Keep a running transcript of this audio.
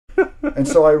And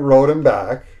so I wrote him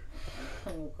back.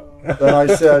 Then I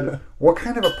said, what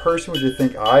kind of a person would you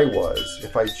think I was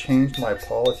if I changed my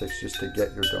politics just to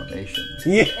get your donations?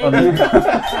 Yeah. I mean, isn't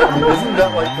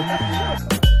that like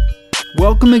the...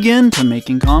 Welcome again to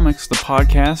Making Comics, the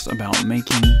podcast about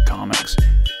making comics.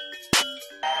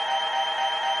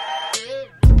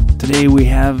 Today we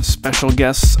have special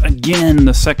guests again,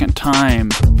 the second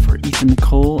time, for Ethan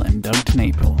Nicolle and Doug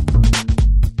TenNapel.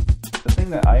 The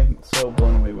thing that I'm so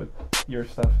blown away with your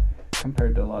stuff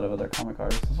compared to a lot of other comic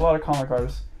artists is a lot of comic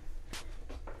artists,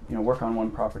 work on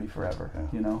one property forever,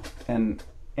 and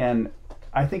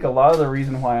I think a lot of the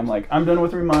reason why I'm like, I'm done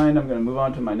with Remind, I'm going to move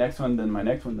on to my next one, then my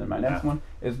next one, then my next one,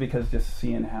 is because just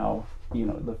seeing how,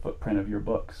 the footprint of your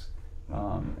books.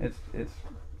 It's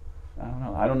I don't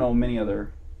know. I don't know many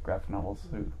other graphic novels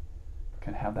who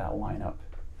can have that lineup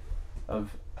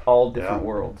of all different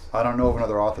worlds. I don't know of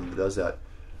another author that does that.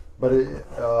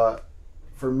 But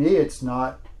for me, it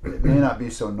may not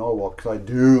be so noble, because I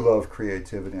do love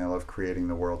creativity, and I love creating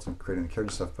the worlds and creating the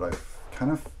character stuff, but I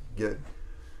kind of get...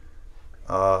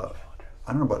 I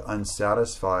don't know about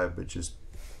unsatisfied, but just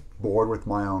bored with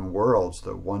my own worlds,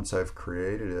 that once I've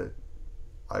created it,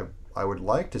 I would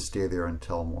like to stay there and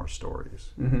tell more stories.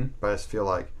 Mm-hmm. But I just feel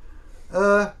like,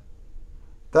 that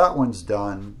one's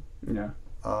done. Yeah.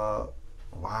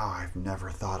 Wow, I've never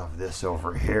thought of this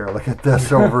over here. Look at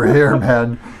this over here,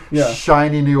 man. Yeah.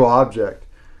 Shiny new object.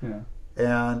 Yeah.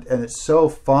 And it's so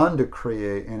fun to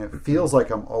create, and it feels like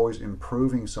I'm always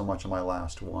improving so much on my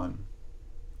last one.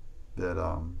 That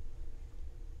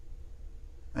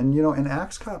and in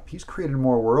Axe Cop, he's created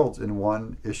more worlds in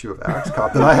one issue of Axe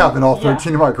Cop than I have in all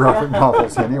 13 of my graphic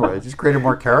novels anyway. He's created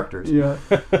more characters. Yeah.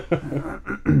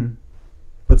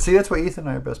 But see, that's why Ethan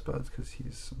and I are best buds, because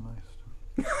he's so nice.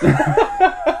 He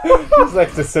just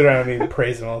likes to sit around and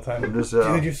praise him all the time. Just,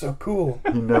 dude, you're so cool.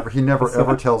 He never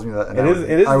ever tells me that. And it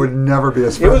is. I would never be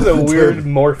as It was a weird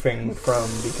morphing from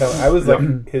becoming. I was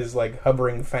like his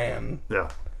hovering fan. Yeah.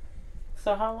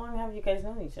 So how long have you guys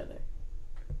known each other?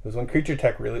 It was when Creature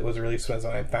Tech was released, when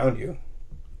I found you.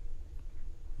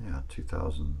 Yeah,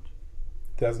 2000.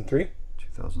 2003?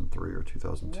 2003 or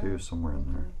 2002, somewhere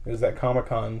in there. It was that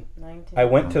Comic-Con. I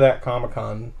went to that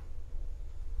Comic-Con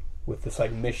with this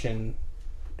mission.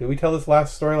 Did we tell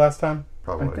this story last time?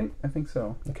 Probably. I think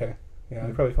so. Okay. Yeah,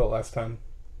 we probably told it last time.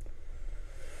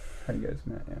 How you guys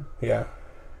met, Yeah.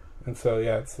 And so,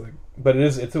 it's like... But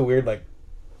it's a weird,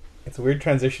 it's a weird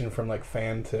transition from,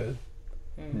 fan to...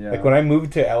 Yeah. Like, when I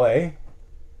moved to LA, I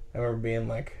remember being,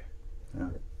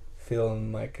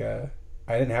 feeling like, I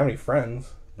didn't have any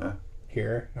friends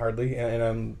here, hardly.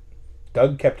 And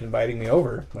Doug kept inviting me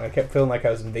over. And I kept feeling like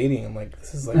I was invading. I'm like,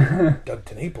 this is, Doug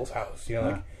TenNapel's house.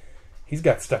 He's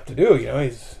got stuff to do,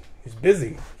 he's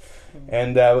busy.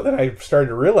 And then I started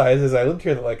to realize, as I lived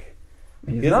here, that,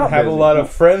 he doesn't have a lot of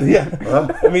friends. Yeah.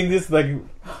 I mean, just, he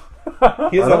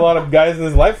has a lot of guys in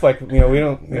his life, we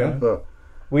don't,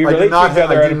 we relate to each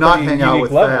other at a pretty hang out unique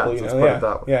with level, fans, let's put it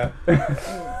that way. Yeah.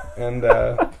 And,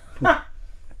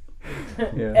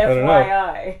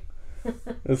 FYI.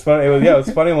 It's funny. It was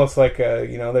funny, almost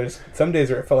there's some days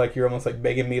where it felt like you were almost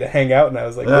begging me to hang out, and I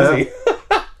was busy.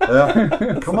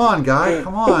 Yeah. Come on, guy.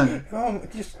 Come on.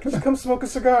 Just come smoke a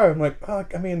cigar. I'm like,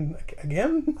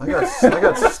 again? I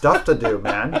got stuff to do,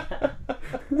 man.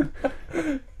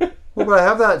 Well, but I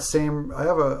have that same. I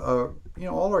have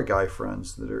all our guy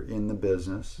friends that are in the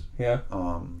business. Yeah.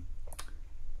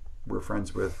 We're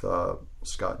friends with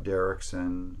Scott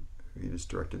Derrickson. He just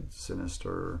directed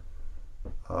Sinister.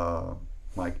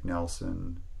 Mike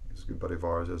Nelson, he's a good buddy of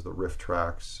ours, does the Riff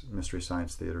Tracks, Mystery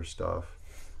Science Theater stuff.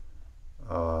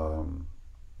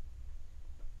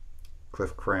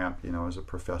 Cliff Cramp, is a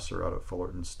professor out at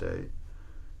Fullerton State.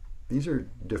 These are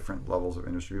different levels of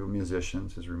industry.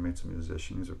 Musicians, his roommate's a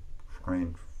musician.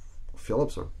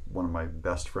 Philip's one of my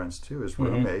best friends too, his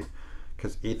roommate,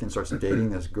 because Ethan starts dating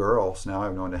this girl, so now I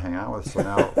have no one to hang out with. So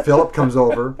now Philip comes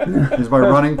over. He's my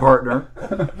running partner.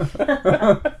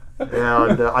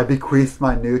 And I bequeathed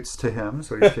my newts to him,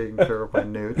 so he's taking care of my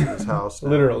newts at his house now.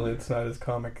 Literal newts, not his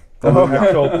comic.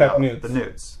 Actual pet newts. The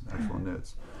newts, actual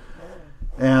newts.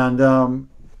 And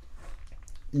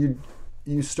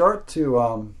you start to...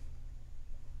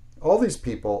 all these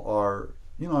people are...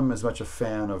 I'm as much a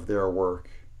fan of their work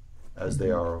as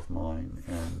they are of mine.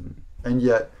 And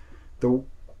yet, the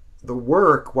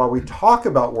work, while we talk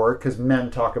about work, because men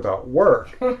talk about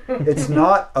work, it's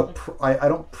not I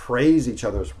don't praise each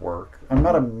other's work. I'm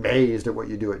not amazed at what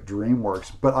you do at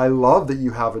DreamWorks, but I love that you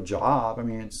have a job.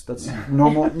 That's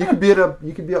normal. You could be an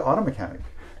auto mechanic,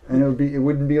 and it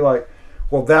wouldn't be like,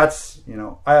 well, that's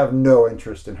I have no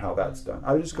interest in how that's done.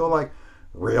 I would just go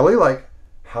really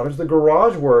how does the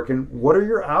garage work, and what are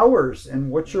your hours,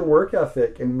 and what's your work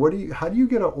ethic, and how do you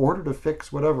get an order to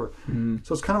fix whatever.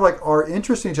 So it's kind of like our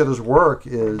interest in each other's work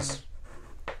is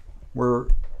we're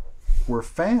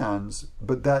fans,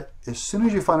 but that as soon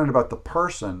as you find out about the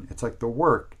person, it's like the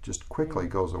work just quickly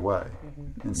goes away,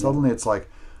 and suddenly it's like,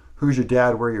 who's your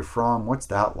dad, where you're from, what's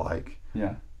that like?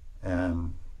 Yeah.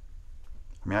 And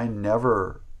I mean, I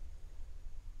never,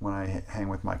 when I hang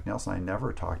with Mike Nelson, I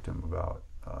never talk to him about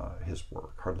his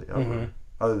work, hardly ever,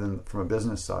 other than from a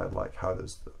business side, like how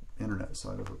does the internet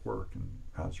side of it work, and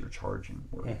how's your charging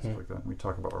work, and stuff like that. And we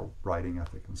talk about our writing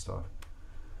ethic and stuff.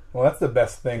 Well, that's the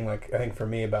best thing, like, I think for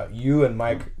me about you and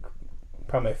Mike.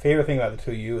 Probably my favorite thing about the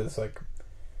two of you is, like,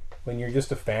 when you're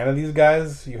just a fan of these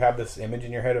guys, you have this image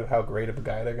in your head of how great of a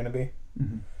guy they're going to be.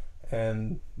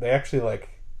 And they actually,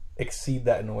 like, exceed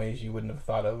that in ways you wouldn't have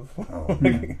thought of.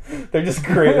 They're just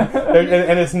great.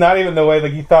 And it's not even the way,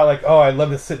 like, you thought, like, oh, I'd love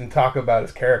to sit and talk about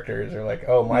his characters, or like,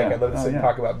 oh, Mike, I'd love to sit and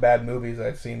talk about bad movies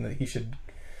I've seen that he should.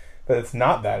 But it's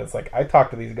not that. It's like, I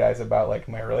talk to these guys about, like,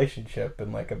 my relationship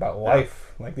and, like, about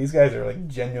life. Like, these guys are, like,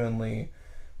 genuinely,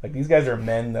 like, these guys are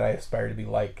men that I aspire to be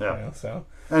like, you know, so.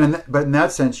 But in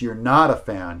that sense, you're not a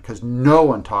fan, because no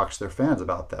one talks to their fans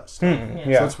about that stuff.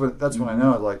 So that's when I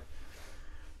know, like,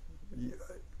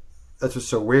 that's what's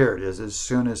so weird, is as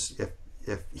soon as,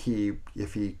 if he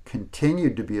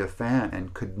continued to be a fan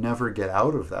and could never get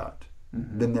out of that,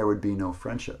 then there would be no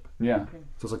friendship. Yeah.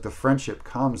 So it's like the friendship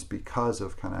comes because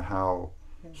of kind of how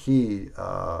he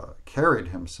carried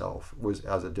himself, was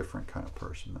as a different kind of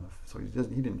person. So he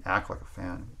didn't act like a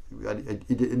fan.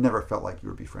 It never felt like you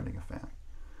were befriending a fan.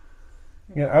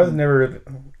 Yeah, I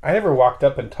never walked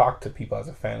up and talked to people as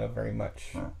a fan of very much.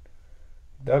 Yeah.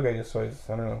 Doug, I just always,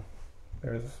 I don't know,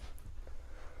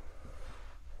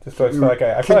 just always felt like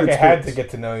I feel like I had to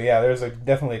get to know. Yeah, there's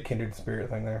definitely a kindred spirit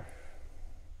thing there.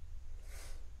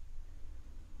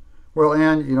 Well,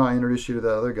 and, you know, I introduced you to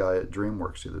that other guy at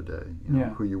DreamWorks the other day,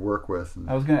 who you work with. And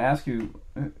I was going to ask you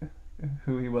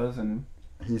who he was, and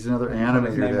he's another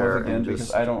animator there. Again,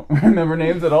 because I don't remember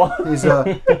names at all. He's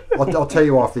I'll tell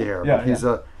you off the air. Yeah, he's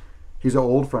an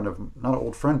old friend of, not an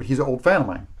old friend, but he's an old fan of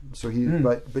mine. So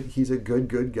but he's a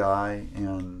good guy,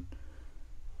 and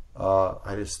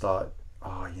I just thought,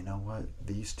 oh, you know what?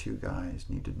 These two guys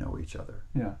need to know each other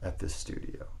at this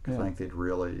studio, because I think they'd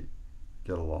really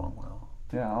get along well.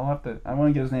 Yeah, I want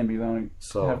to get his name, because I want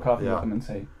to have coffee with him and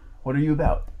say, what are you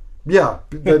about? Yeah,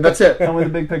 that's it. Tell me the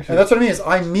big picture. And that's what I mean, is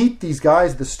I meet these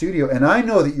guys at the studio, and I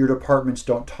know that your departments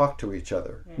don't talk to each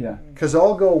other. Yeah. Because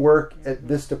I'll go work at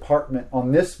this department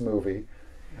on this movie,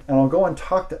 and I'll go and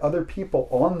talk to other people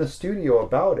on the studio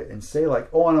about it, and say, like,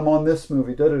 oh, and I'm on this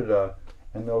movie, da-da-da.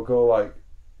 And they'll go, like,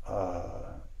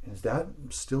 is that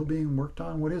still being worked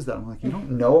on? What is that? I'm like, you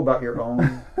don't know about your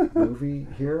own movie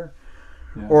here?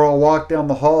 Yeah. Or I'll walk down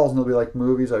the halls and there'll be like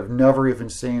movies I've never even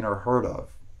seen or heard of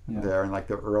there, and like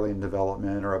they're early in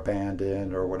development or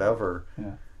abandoned or whatever.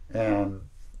 Yeah. And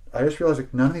I just realized,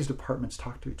 like, none of these departments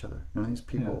talk to each other. None of these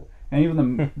people. Yeah. And even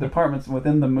the departments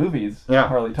within the movies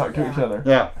hardly talk to each other.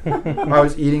 Yeah. I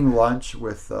was eating lunch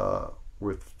with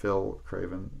Phil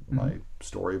Craven, my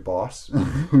story boss,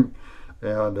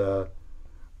 and a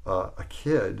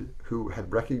kid who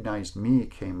had recognized me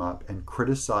came up and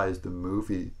criticized the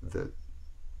movie that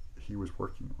he was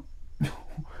working on.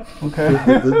 Okay.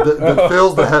 that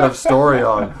Phil's the head of story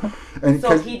on. And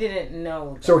so he didn't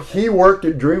know. So he worked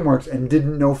at DreamWorks and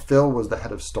didn't know Phil was the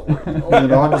head of story.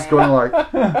 I'm just going like,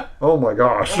 oh my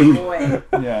gosh. Oh boy.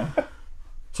 Yeah.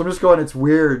 So I'm just going, it's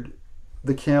weird.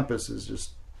 The campus is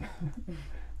just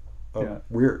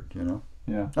weird, you know?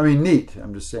 Yeah. I mean, neat,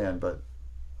 I'm just saying, but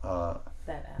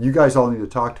you guys all need to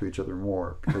talk to each other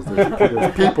more, because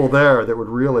there's people there that would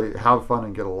really have fun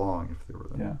and get along if they were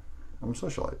there. Yeah. I'm a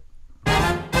socialite.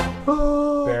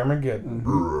 Armageddon.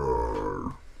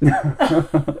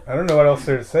 I don't know what else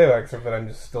there to say, except that I'm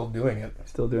just still doing it.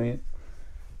 Still doing it?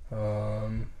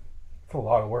 It's a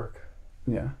lot of work.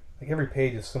 Yeah. Like, every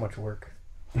page is so much work.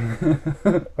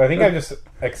 But I think I'm just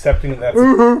accepting that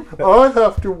I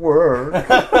have to work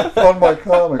on my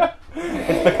comic.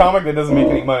 It's the comic that doesn't make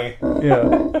any money.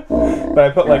 Yeah. But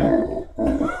I put like...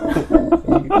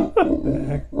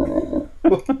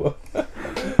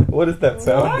 What is that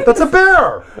sound? That's a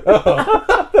bear!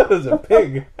 Oh, that is a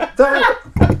pig.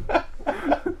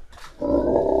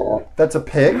 That's a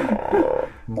pig?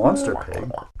 Monster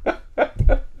pig.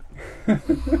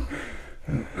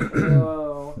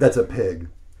 Whoa. That's a pig.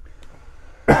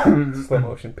 Slow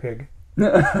motion pig.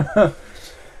 Drunk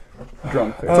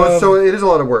pig. So it is a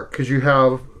lot of work, because you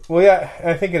have... Well, yeah,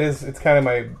 I think it is. It's kind of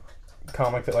my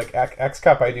comic that, like,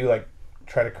 X-Cop, I do, like,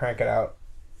 try to crank it out.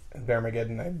 And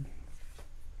Armageddon,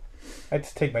 I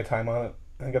just take my time on it.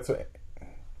 I think that's what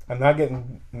I'm not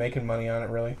making money on it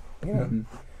really. You know.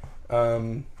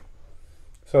 Mm-hmm.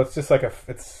 So it's just like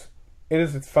it's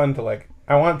fun to like.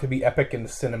 I want it to be epic and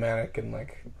cinematic and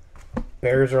like.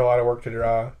 Bears are a lot of work to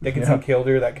draw. Dickinson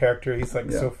Kildare, that character, he's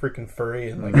like so freaking furry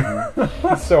and like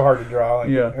he's so hard to draw. Like,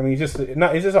 I mean, it's just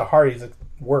a hard. He's like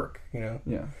work, you know.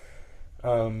 Yeah.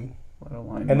 And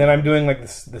then I'm doing like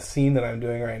the scene that I'm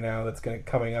doing right now that's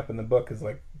coming up in the book is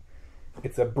like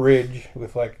it's a bridge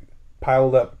with like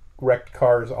piled up wrecked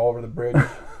cars all over the bridge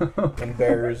and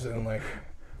bears and like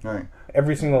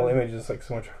every single image is like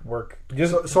so much work.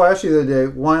 So I asked you the other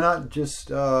day, why not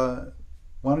just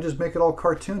make it all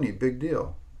cartoony? Big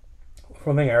deal.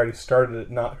 One thing, I already started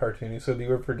it not cartoony, so you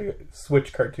were to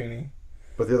switch cartoony.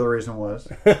 But the other reason was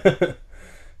because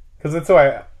it's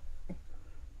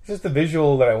it's just the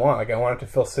visual that I want. Like I want it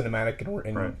to feel cinematic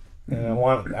and I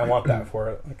want that for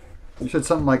it. Like, you said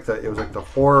something like that. It was like the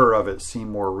horror of it seemed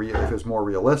more real. If it was more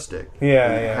realistic,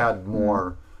 it had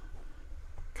more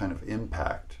kind of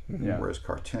impact. Yeah. Whereas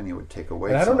cartoony would take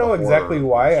away. And I don't know exactly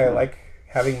why I like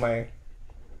having my.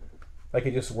 Like,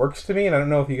 it just works to me, and I don't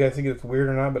know if you guys think it's weird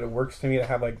or not, but it works to me to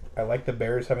have, like, I like the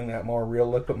bears having that more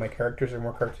real look, but my characters are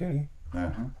more cartoony.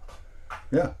 Uh-huh.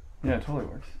 Yeah. Yeah, it totally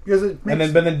works. Because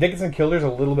but then Dickinson Kildare's a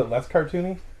little bit less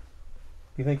cartoony?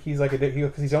 You think he's like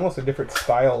because he's almost a different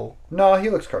style? No, he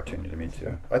looks cartoony to me,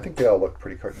 too. I think they all look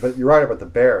pretty cartoony. But you're right about the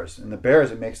bears. And the bears,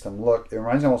 it makes them look, it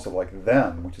reminds me almost of, like,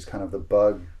 Them, which is kind of the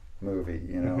bug movie,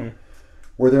 you know? Mm-hmm.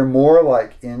 Where they're more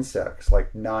like insects,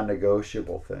 like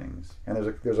non-negotiable things.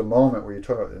 And there's a moment where you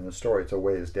talk about in the story, it's a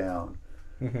ways down,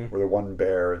 where the one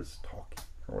bear is talking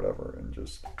or whatever, and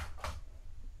just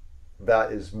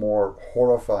that is more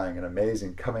horrifying and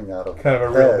amazing coming out of kind of a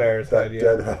real bear's head,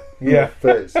 dead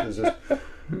face is just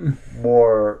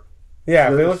more.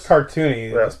 Yeah, if it looks cartoony,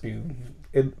 it must be.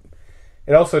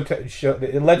 It also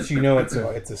it lets you know it's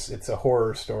a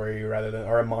horror story rather than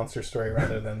or a monster story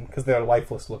rather than because they're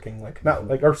lifeless looking like not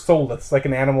like or soulless like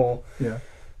an animal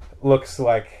looks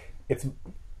like it's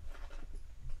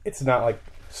not like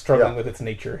struggling with its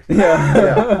nature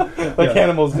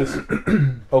animals just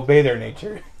obey their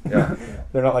nature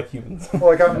they're not like humans. Well,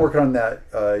 like I'm working on that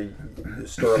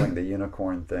Sterling the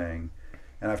unicorn thing.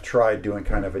 And I've tried doing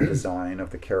kind of a design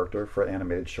of the character for an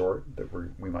animated short that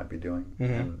we might be doing.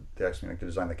 Mm-hmm. And they asked me to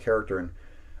design the character. And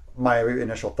my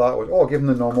initial thought was, give him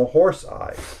the normal horse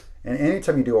eye. And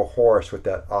anytime you do a horse with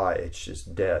that eye, it's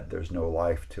just dead. There's no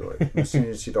life to it. And as soon as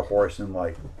you see the horse in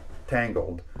like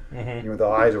Tangled, with the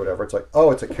eyes or whatever, it's like,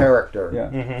 it's a character. Yeah.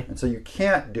 Mm-hmm. And so you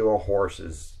can't do a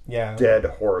horse's dead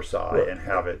horse eye and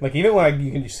have it. Like even when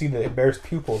you see the bear's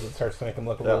pupils, it starts to make them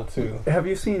look a little too. Have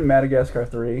you seen Madagascar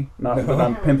 3? Not that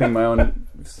I'm pimping my own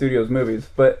studio's movies,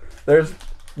 but there's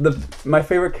my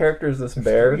favorite character is this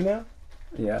bear.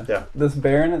 Yeah. This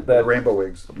bear in it that the rainbow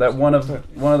wigs that one of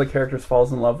the characters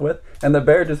falls in love with, and the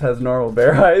bear just has normal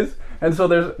bear eyes, and so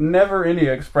there's never any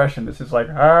expression. It's just like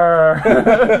and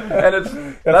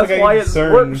that's like why it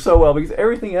works so well because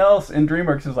everything else in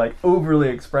DreamWorks is like overly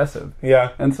expressive.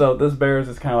 Yeah, and so this bear is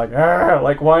just kind of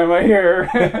like why am I here?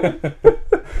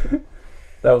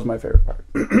 That was my favorite part.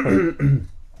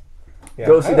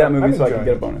 Go see that movie so I can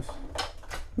get a bonus.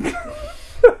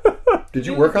 Did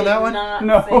you work on that one?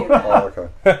 No. Say that. Oh,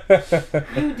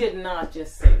 okay. You did not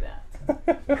just say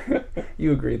that.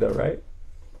 You agree, though, right?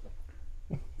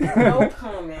 No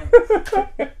comment.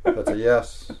 That's a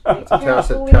yes. I That's a can't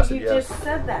believe tacit you yes. just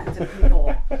said that to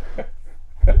people.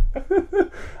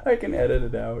 I can edit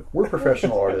it out. We're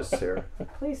professional artists here.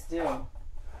 Please do.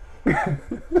 I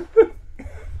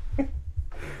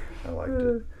liked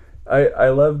it. I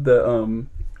love the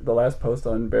last post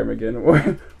on Bear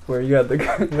McGinn where you had the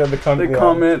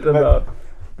comment about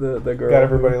the girl. Got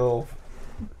everybody a little.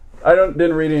 I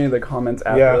didn't read any of the comments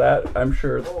after that. I'm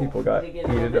sure people got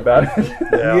heated about it.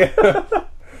 Yeah.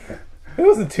 It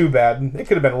wasn't too bad. It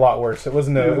could have been a lot worse. It was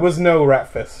no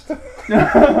rat fist.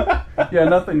 Yeah,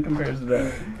 nothing compares to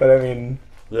that. But I mean,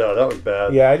 yeah, that was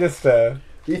bad. Yeah, I just.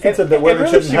 Ethan said that women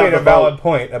really shouldn't she have made a to valid vote.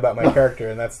 point about my character,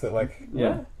 and that's that. Like,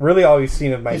 yeah, really, all you've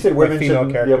seen of my, he said my women female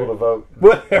shouldn't character. be able to vote.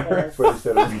 Whatever. That's what he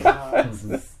said.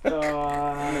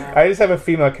 I just have a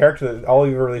female character that all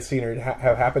you've really seen her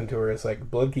have happened to her is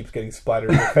like blood keeps getting splattered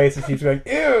in her face, and she's going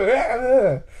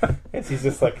ew, and she's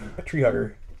just like a tree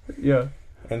hugger. Yeah,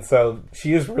 and so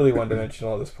she is really one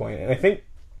dimensional at this point. And I think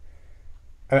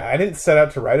I didn't set out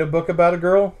to write a book about a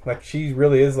girl. Like she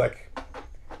really is like,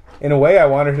 in a way, I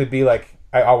wanted her to be like.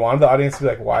 I wanted the audience to be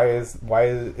like, why is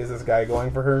this guy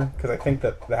going for her? Because I think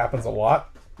that happens a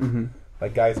lot. Mm-hmm.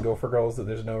 Like guys go for girls that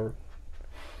there's no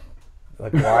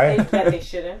like why that they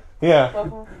shouldn't. Yeah,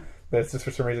 but it's just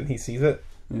for some reason he sees it.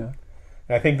 Yeah,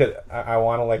 And I think that I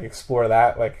want to like explore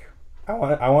that. Like, I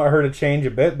want her to change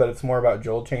a bit, but it's more about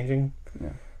Joel changing.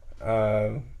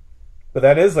 Yeah. But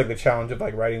that is like the challenge of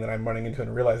like writing that I'm running into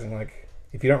and realizing like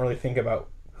if you don't really think about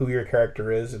who your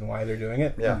character is and why they're doing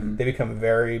it, they become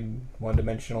very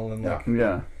one-dimensional and like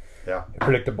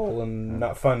predictable and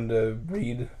not fun to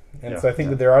read. And so I think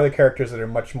that there are the characters that are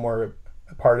much more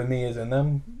a part of me is in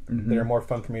them that are more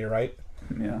fun for me to write.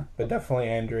 Yeah. But definitely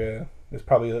Andrea is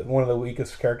probably one of the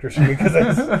weakest characters for me because I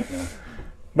just...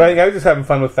 But I was just having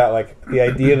fun with that, like, the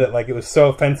idea that, like, it was so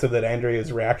offensive that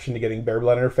Andrea's reaction to getting bear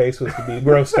blood on her face was to be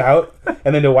grossed out,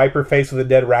 and then to wipe her face with a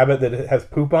dead rabbit that has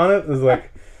poop on it was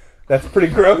like, that's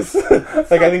pretty gross.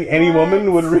 Like, I think any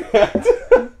woman would react.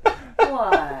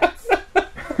 What?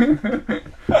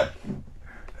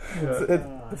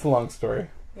 It's a long story.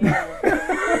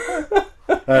 Yeah.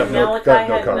 Malachi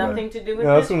had nothing to do with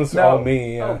No, it? this one was all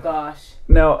me, Oh, gosh.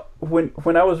 Now,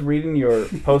 when I was reading your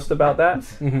post about that,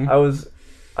 I was,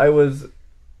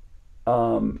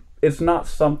 it's not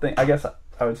something, I guess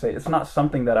I would say, it's not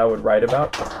something that I would write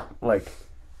about, like,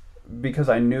 because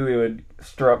I knew it would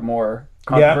stir up more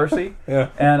controversy. Yeah.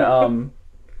 And,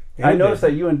 I noticed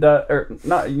that you and Doug, or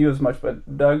not you as much,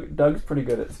 but Doug's pretty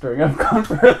good at stirring up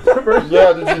controversy.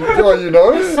 Yeah, did you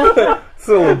notice? It's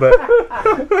a little bit.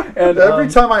 And Every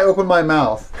time I open my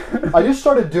mouth, I just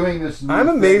started doing this. I'm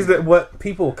amazed at what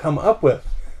people come up with.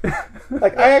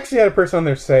 Like, I actually had a person on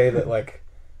there say that, like,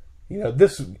 you know,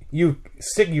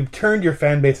 you've turned your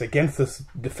fan base against this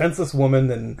defenseless woman,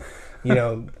 and you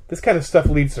know this kind of stuff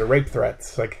leads to rape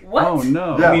threats. Like, What? Oh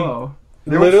no! Yeah. I mean, Whoa.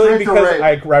 literally because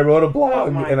I wrote a blog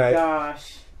Oh, my and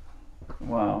gosh.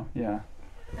 Wow! Yeah.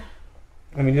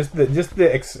 I mean, just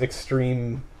the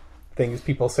extreme things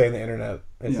people say on the internet.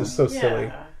 It's just so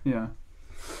silly. Yeah.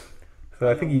 So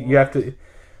I think you have to.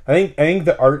 I think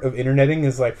the art of interneting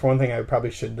is like, for one thing, I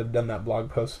probably shouldn't have done that blog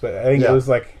post, but I think it was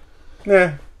like,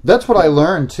 nah. That's what I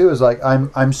learned too. Is like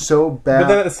I'm so bad. But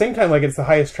then at the same time, like, it's the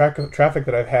highest traffic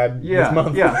that I've had this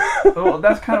month. Yeah. Well,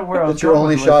 that's kind of where I was. It's your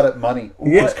only shot at money.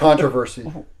 Yeah. It's controversy.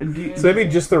 So maybe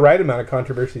just the right amount of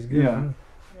controversy is good. Yeah.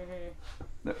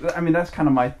 I mean, that's kind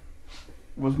of where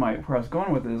I was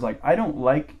going with it. Is like, I don't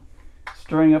like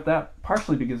stirring up that,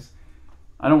 partially because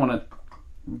I don't want to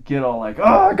get all like, oh,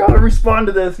 I gotta respond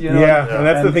to this, you know. Yeah, and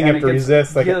that's the thing you have to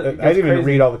resist. Like, it I gets didn't even crazy.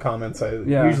 read all the comments. I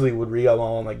Yeah. usually would read them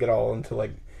all and like get all into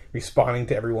like responding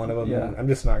to every one of them. Yeah. And I'm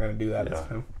just not going to do that this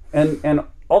time. And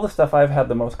all the stuff I've had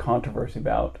the most controversy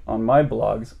about on my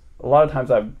blogs, a lot of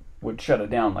times I would shut it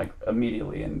down like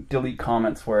immediately and delete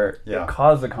comments where it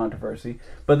caused the controversy.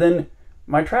 But then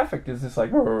my traffic is just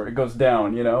like, it goes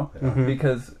down, you know,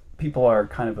 because people are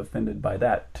kind of offended by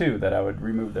that too, that I would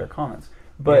remove their comments.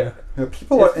 But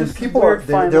people are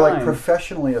they're like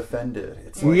professionally offended.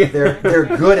 It's like they're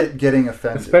good at getting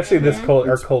offended. Especially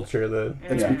our culture.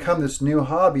 It's become this new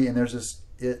hobby, and there's this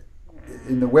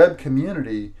in the web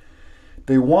community.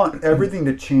 They want everything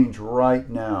to change right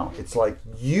now. It's like,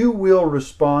 you will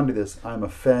respond to this. I'm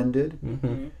offended,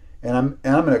 and I'm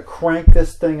going to crank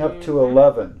this thing up to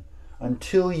 11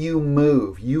 until you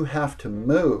move. You have to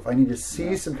move. I need to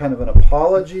see some kind of an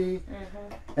apology.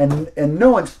 And no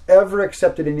one's ever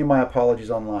accepted any of my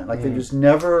apologies online. Like, they just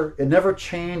never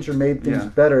changed or made things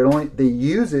better. They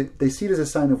use it. They see it as a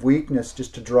sign of weakness,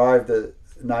 just to drive the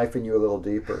knife in you a little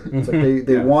deeper. It's like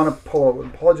they want to pull an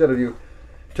apology out of you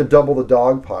to double the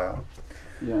dog pile.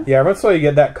 Yeah, every once in a while you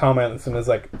get that comment that someone's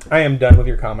like, I am done with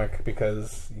your comic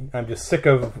because I'm just sick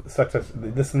of such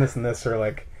this and this and this, or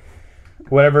like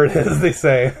whatever it is they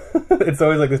say. It's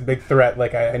always like this big threat,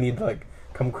 like I need to like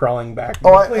come crawling back.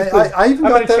 Oh, I even I'm got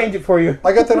going to that. change it for you.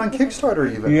 I got that on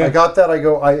Kickstarter even. Yeah. I got that.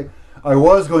 I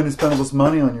was going to spend all this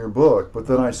money on your book, but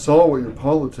then I saw what your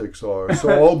politics are, so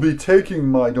I'll be taking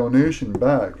my donation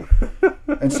back.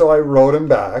 And so I wrote him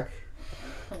back.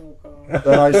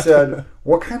 Then I said,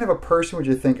 what kind of a person would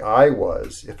you think I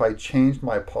was if I changed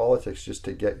my politics just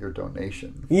to get your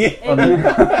donation? Yeah. I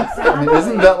mean,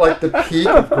 isn't that like the peak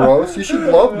of gross? You should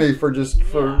love me for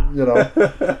you know.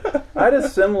 I had a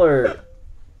similar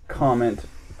comment.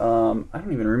 I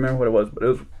don't even remember what it was, but it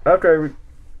was after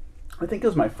I think it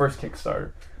was my first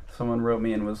Kickstarter. Someone wrote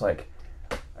me and was like,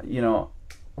 you know,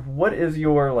 what is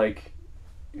your like,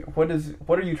 what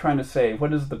are you trying to say?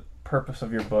 What is the purpose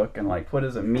of your book, and like, what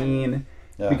does it mean?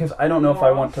 Because I don't know if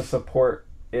I want to support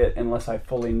it unless I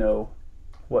fully know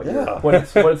what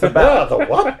it's about. The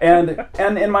what?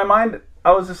 And in my mind,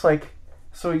 I was just like,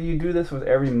 so you do this with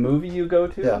every movie you go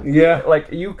to? Yeah.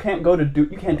 Like, you can't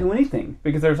do anything,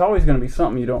 because there's always going to be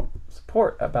something you don't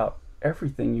support about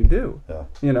everything you do. Yeah.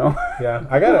 You know? Yeah.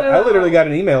 I literally got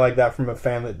an email like that from a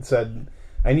fan that said,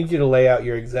 I need you to lay out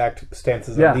your exact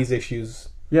stances on these issues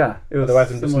Yeah, it was.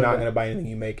 Otherwise, I'm just similar not to- going to buy anything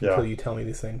you make until you tell me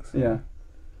these things. Yeah.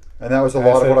 And that was a And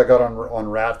I lot of said- what I got on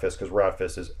Ratfist, because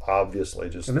Ratfist is obviously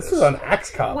just. And this is on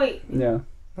Axe Cop. Wait, Yeah.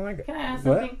 Oh my God. can I ask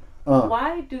What? something? Uh.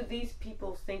 Why do these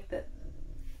people think that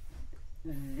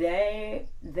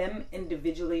them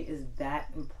individually is that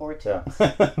important?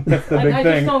 Yeah. That's the Like, big I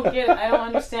thing. just don't get it. I don't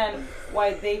understand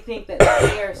why they think that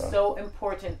they are so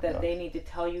important that they need to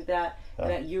tell you that, and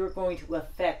that you're going to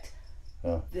affect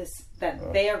this.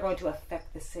 That they are going to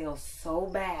affect the sales so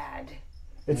bad.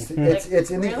 It's Like, it's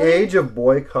in the really? age of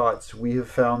boycotts, we have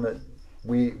found that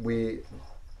we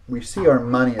see our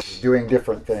money as doing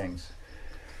different things.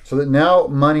 So that now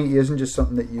money isn't just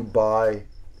something that you buy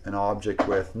an object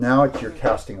with. Now it's you're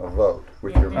casting a vote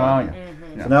with your money. Oh,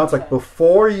 yeah. So now it's like,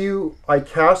 before I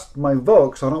cast my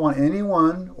vote, so I don't want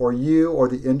anyone or you or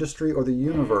the industry or the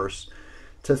universe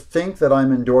to think that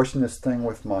I'm endorsing this thing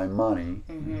with my money,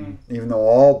 even though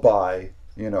I'll buy,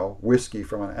 whiskey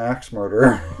from an axe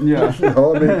murderer. Yeah.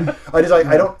 I mean,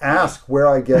 I don't ask where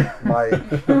I get my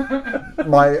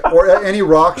or any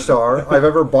rock star I've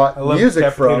ever bought I love music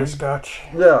Capitator from. Scotch.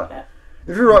 Yeah.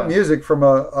 If you brought music from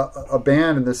a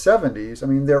band in the 70s, I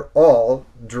mean, they're all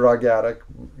drug addict,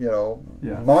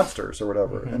 monsters or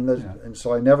whatever. And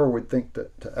so I never would think to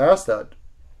ask that.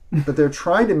 But they're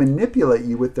trying to manipulate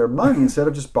you with their money instead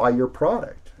of just buy your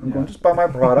product. I'm going to just buy my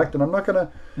product, and I'm not going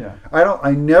to. Yeah.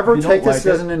 I never If you take don't this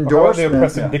like as it, an How about the endorsement.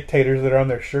 oppressive dictators that are on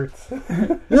their shirts?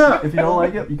 Yeah. If you don't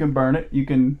like it, you can burn it. You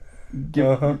can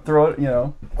throw it.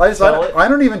 I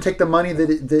don't even take the money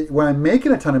that when I'm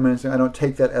making a ton of money, I don't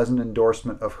take that as an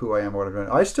endorsement of who I am or what I'm doing.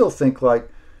 I still think, like,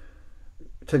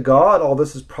 to God, all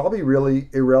this is probably really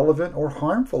irrelevant or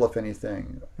harmful, if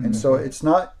anything. And so it's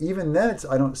not, even then,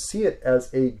 I don't see it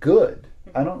as a good.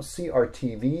 I don't see our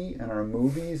TV and our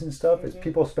movies and stuff as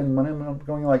people spending money on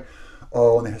going like,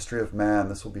 oh, in the history of man,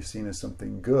 this will be seen as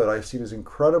something good. I see it as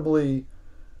incredibly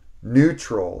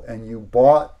neutral. And you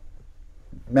bought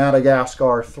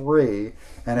Madagascar 3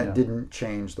 and it didn't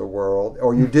change the world,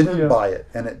 or you didn't buy it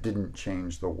and it didn't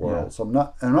change the world. So I'm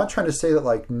not trying to say that,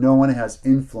 like, no one has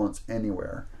influence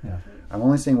anywhere. I'm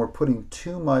only saying we're putting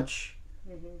too much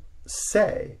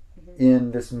say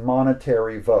in this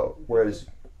monetary vote, whereas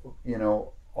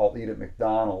I'll eat at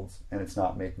McDonald's and it's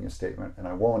not making a statement, and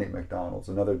I won't eat McDonald's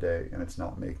another day and it's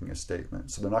not making a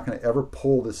statement. So they're not going to ever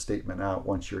pull this statement out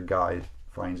once your guy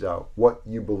finds out what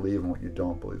you believe and what you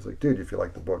don't believe. It's like, dude, if you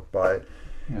like the book, buy it.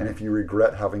 And if you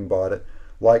regret having bought it,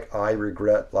 like I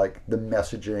regret, like, the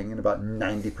messaging and about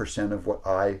 90% of what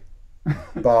I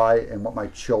buy and what my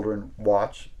children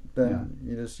watch, then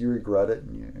you regret it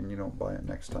and you don't buy it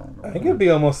next time. I think it'd be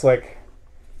almost like,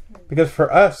 because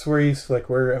for us, we're used to, like,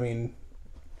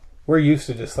 we're used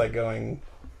to just, like, going,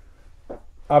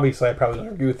 obviously I probably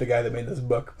don't agree with the guy that made this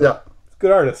book. Yeah. It's a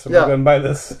good artist, so I'm going to go and buy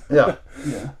this. Yeah.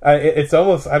 It's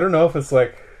almost, I don't know if it's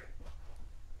like,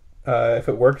 if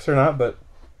it works or not, but,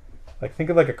 like, think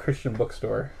of, like, a Christian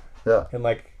bookstore. Yeah. And,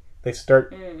 like, they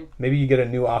start, maybe you get a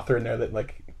new author in there that,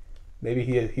 like, maybe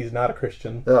he's not a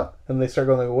Christian. Yeah. And they start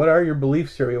going, like, what are your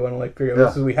beliefs here? We want to, like, figure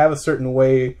out. So we have a certain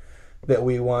way that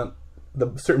we want, the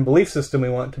certain belief system we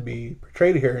want to be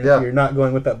portrayed here. And if you're not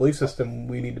going with that belief system,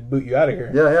 we need to boot you out of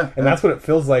here. And that's what it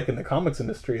feels like in the comics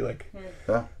industry. Like,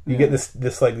 you get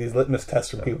this like, these litmus tests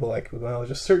from people, like, well,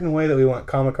 there's a certain way that we want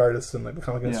comic artists and, like, the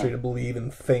comic industry to believe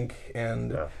and think,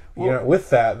 and you're not with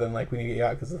that, then, like, we need to get you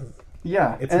out, because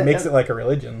it makes it like a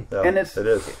religion. And it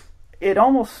is. It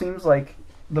almost seems like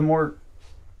the more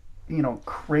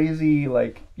crazy,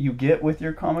 like, you get with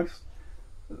your comics,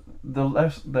 the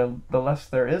less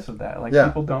there is of that. Like,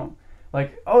 people don't,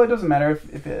 like, oh, it doesn't matter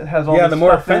if it has all this the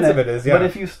more stuff in offensive it is. But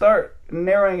if you start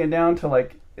narrowing it down to,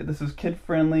 like, this is kid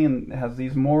friendly and has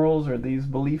these morals or these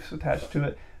beliefs attached to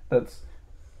it, that's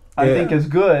I think is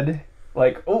good.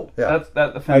 Like, that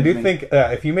offends me. I do think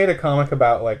if you made a comic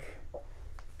about, like,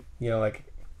 like,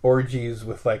 orgies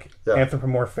with, like,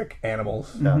 anthropomorphic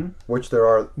animals, which there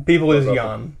are, people just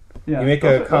yawn. You make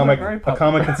a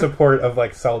comic in support of,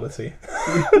 like, celibacy.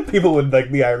 People would,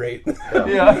 like, be irate.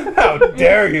 How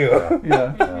dare you?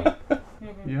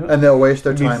 And they'll waste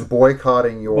their time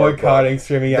boycotting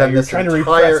streaming. Then You're this trying to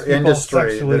entire repress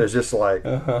industry sexually. that is just like,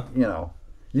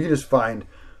 you can just find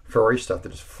furry stuff that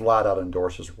just flat out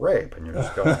endorses rape, and you're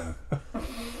just going,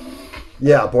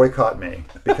 yeah, boycott me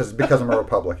because I'm a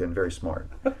Republican. Very smart.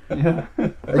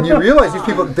 And you realize these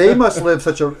people, they must live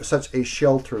such a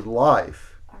sheltered life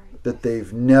that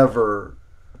they've never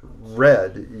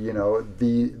read,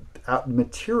 the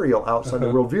material outside the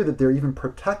worldview, that they're even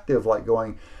protective, like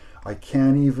going, I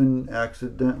can't even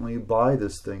accidentally buy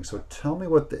this thing, so tell me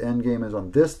what the end game is on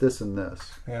this, this, and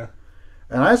this. And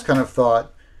I just kind of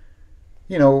thought,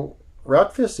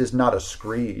 Ratfist is not a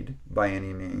screed by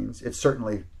any means. It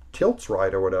certainly tilts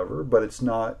right or whatever, but it's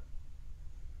not.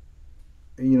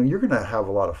 You're going to have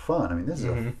a lot of fun. I mean, this is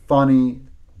a funny,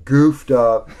 goofed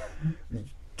up,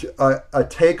 a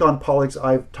take on politics.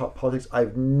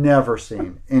 I've never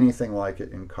seen anything like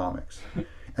it in comics,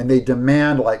 and they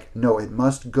demand no, it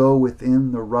must go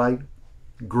within the right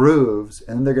grooves,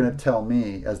 and then they're going to tell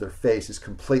me as their face is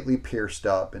completely pierced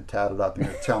up and tatted up, and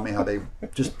they're going to tell me how they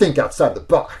just think outside the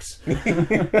box.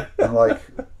 I'm like,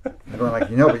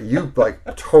 but you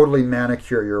totally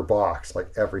manicure your box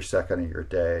every second of your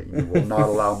day. You will not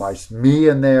allow me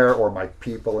in there or my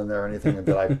people in there or anything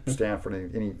that I stand for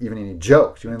any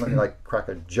jokes. You won't let me crack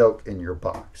a joke in your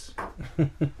box.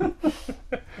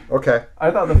 Okay. I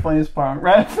thought the funniest part,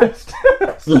 Ratfist.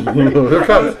 This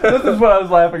is what I was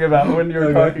laughing about when you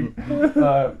were talking.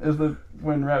 Is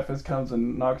when Ratfist comes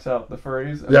and knocks out the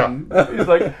furries, and then he's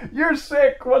like, "You're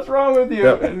sick. What's wrong with you?"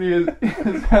 Yeah. And his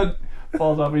head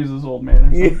falls off. He's this old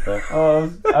man. Yeah.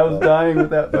 I was dying with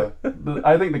that.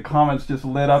 I think the comments just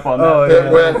lit up on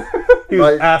that. He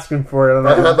was asking for it.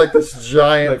 I had this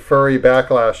giant furry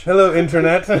backlash. Hello,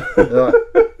 internet. Yeah.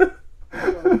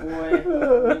 Oh,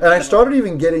 boy. And I started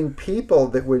even getting people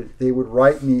that would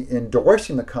write me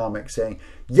endorsing the comic, saying,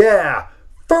 "Yeah,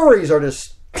 furries are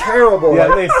just terrible.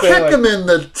 They kick them in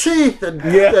the teeth, and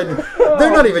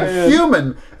they're not even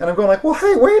human." And I'm going well,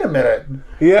 hey, wait a minute.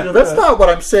 Yeah, that's not what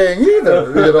I'm saying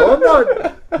either. I'm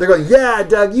not. They're going, "Yeah,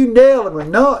 Doug, you nailed it." I'm like,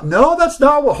 no, that's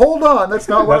not what. Hold on, that's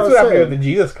not what I was saying. That's what happened with the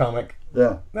Jesus comic.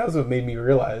 Yeah, that was what made me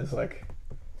realize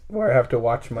where I have to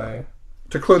watch my.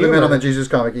 To clue them in on the Jesus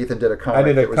comic, Ethan did a comic. I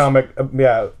did a comic,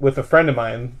 with a friend of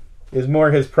mine. It was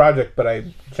more his project, but I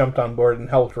jumped on board and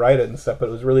helped write it and stuff. But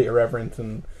it was really irreverent,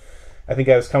 and I think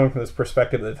I was coming from this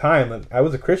perspective at the time. And I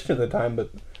was a Christian at the time, but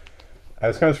I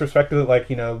was kind of this perspective that,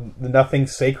 the nothing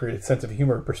sacred sense of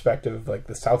humor perspective,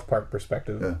 the South Park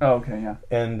perspective. Yeah. Oh, okay, yeah.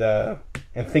 And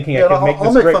thinking I could make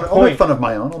this great point. I'll make fun of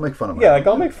my own. I'll make fun of my own.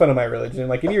 I'll make fun of my religion.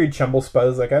 If you read Chumble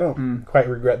Spuzz, I don't quite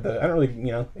regret I don't really,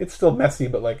 it's still messy,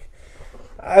 but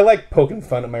I like poking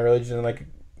fun at my religion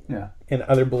and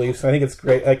other beliefs. I think it's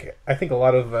great. I think a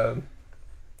lot of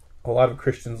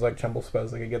Christians like Chumble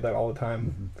Spuzz. I get that all the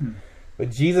time. Mm-hmm.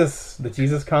 But the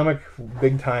Jesus comic,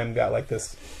 big time got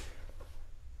this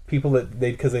people that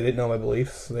because they didn't know my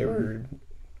beliefs, they were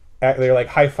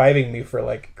high-fiving me for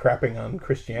crapping on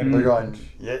Christianity. They're going,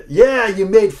 yeah, you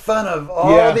made fun of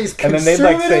all these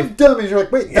conservative dummies. You're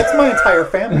like, wait, that's my entire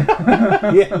family.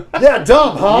 Yeah,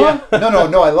 dumb, huh? Yeah.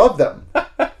 No, I love them.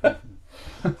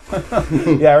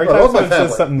 Every time someone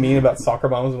says something mean about soccer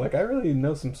moms, I'm like, I really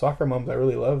know some soccer moms I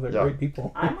really love. They're great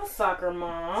people. I'm a soccer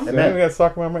mom. We got a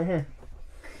soccer mom right here.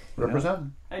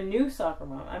 Represent. A new soccer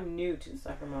mom. I'm new to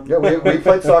soccer mom. Yeah, we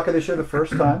played soccer this year the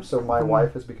first time, so my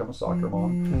wife has become a soccer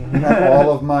mom. Mm-hmm. And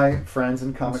all of my friends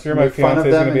and comics make fun of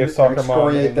them and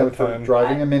excoriate them for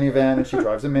driving a minivan, and she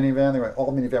drives a minivan. They're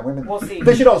all minivan women. We'll see.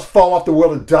 They should all fall off the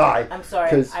wheel and die. I'm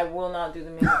sorry, I will not do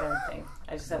the minivan thing.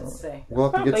 I just have to say.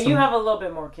 We'll have to get you have a little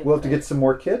bit more kids. We'll have to get some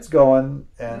more kids going.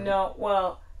 And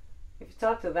if you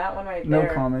talk to that one right there.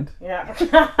 No comment.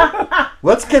 Yeah.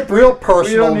 Let's get real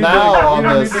personal now on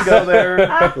this. You don't need to go there.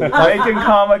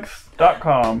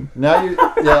 makingcomics.com. Now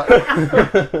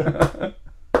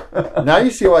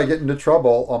you see why I get into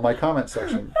trouble on my comment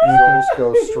section. So I'll just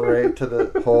go straight to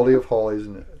the Holy of Holies,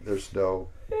 and there's I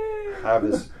have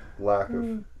this lack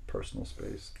of personal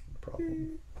space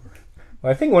problem.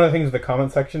 Well, I think one of the things with the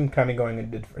comment section, kind of going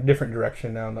in a different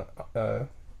direction now,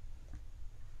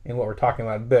 in what we're talking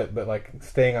about a bit, but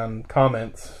staying on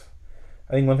comments,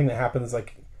 I think one thing that happens is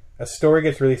a story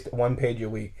gets released 1 page a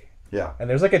week. Yeah. And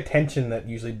there's a tension that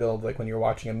usually builds when you're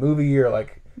watching a movie or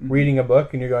reading a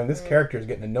book and you're going, this character is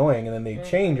getting annoying, and then they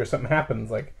change or something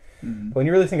happens. When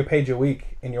you're releasing a page a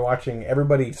week and you're watching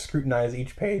everybody scrutinize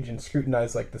each page and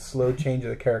scrutinize the slow change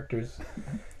of the characters,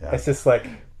 it's just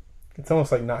it's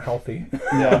almost not healthy.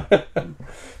 Yeah.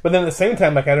 But then at the same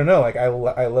time, I don't know, I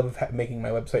love making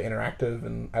my website interactive,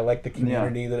 and I like the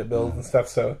community that it builds and stuff.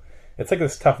 So it's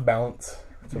this tough balance.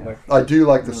 So I do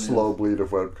like the slow bleed of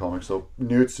webcomics. So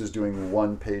Newt's is doing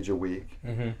 1 page a week,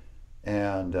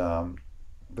 and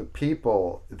the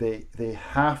people they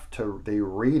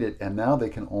read it, and now they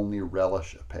can only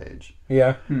relish a page.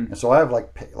 Yeah. And so I have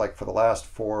for the last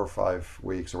 4 or 5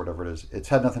 weeks or whatever it is, it's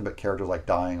had nothing but characters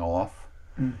dying off.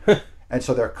 And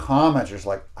so their comments are just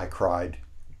I cried,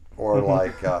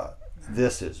 or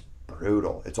this is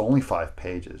brutal. It's only 5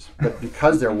 pages, but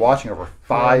because they're watching over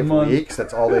 5 weeks,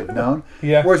 that's all they've known.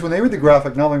 Yeah. Whereas when they read the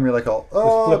graphic novel, you're dark,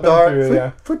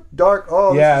 dark.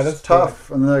 Oh, yeah, that's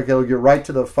tough. And then they'll get right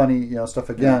to the funny, stuff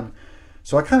again.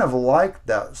 So I kind of like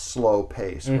that slow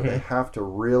pace where they have to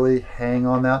really hang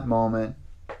on that moment.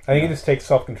 I think it just takes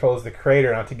self-control as the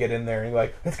creator not to get in there and be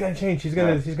like, it's gonna change. She's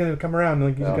gonna come around.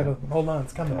 Like you just gotta hold on.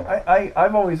 It's coming.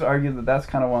 I've always argued that that's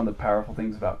kind of one of the powerful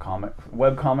things about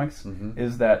web comics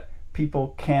is that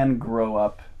people can grow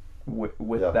up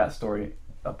with that story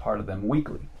a part of them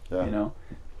weekly. Yeah. You know,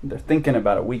 they're thinking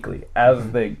about it weekly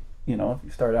as they. You know, if you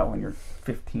start out when you're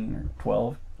 15 or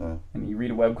 12 and you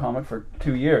read a webcomic for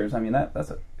 2 years, I mean,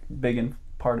 that's a big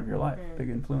part of your life,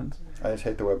 big influence. I just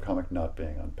hate the webcomic not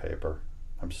being on paper.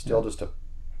 I'm still just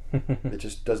it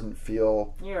just doesn't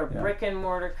feel... You're a brick and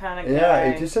mortar kind of guy.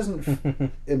 Yeah, it just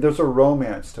doesn't... there's a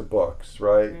romance to books,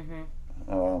 right?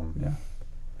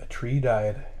 A tree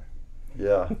died.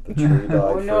 Yeah, the tree died.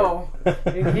 Oh, no.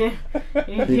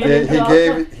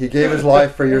 He gave his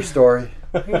life for your story.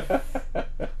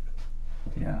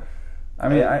 Yeah, I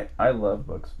mean, I love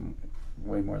books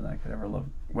way more than I could ever love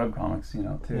webcomics, you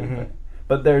know, too.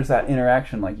 But there's that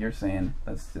interaction, like you're saying,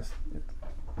 that's just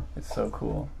it's so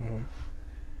cool.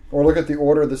 Or look at the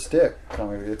Order of the Stick.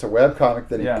 It's a webcomic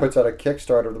that he puts out a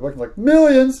Kickstarter of the book. It's like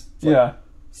millions. It's like,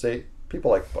 see,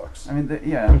 people like books. I mean,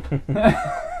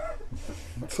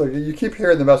 It's like you keep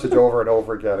hearing the message over and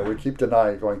over again, and we keep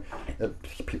denying it, going,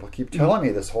 people keep telling me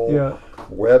this whole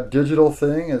web digital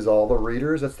thing is all the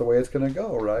readers, that's the way it's going to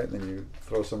go, right? And then you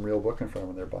throw some real book in front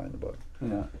of them and they're buying the book.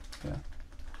 Yeah.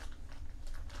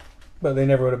 But they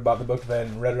never would have bought the book if they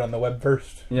hadn't read it on the web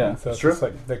first. Yeah. So it's just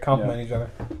like they complement each other.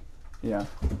 Yeah.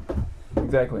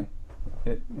 Exactly.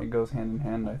 It goes hand in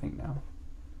hand, I think, now.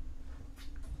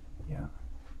 Yeah.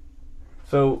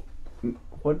 So...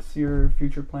 what's your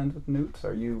future plans with Newts?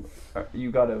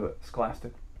 You got a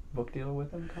Scholastic book deal with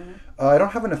them coming? I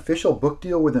don't have an official book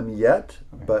deal with them yet,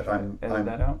 but I'm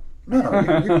that out.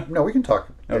 No, we can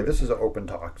talk. Hey, this is an open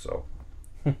talk, so.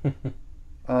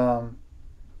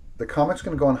 The comic's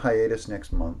going to go on hiatus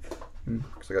next month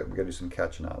because we got to do some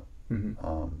catching up.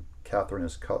 Catherine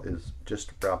is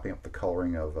just wrapping up the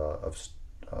coloring of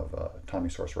Tommy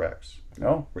Source Rex.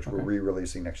 Which we're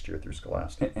re-releasing next year through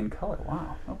Scholastic. In color,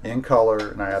 wow. Okay. In color,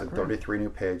 and I added 33 new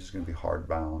pages. It's going to be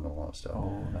hardbound and all that stuff.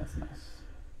 Oh, that's nice.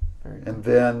 Very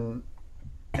good.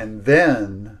 And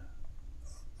then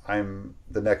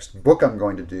the next book I'm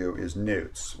going to do is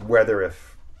Newts. Whether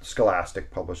if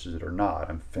Scholastic publishes it or not,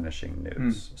 I'm finishing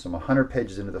Newts. So I'm 100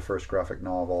 pages into the first graphic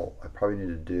novel. I probably need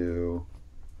to do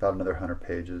about another 100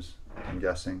 pages, I'm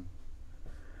guessing.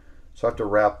 So I have to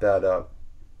wrap that up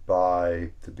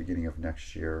by the beginning of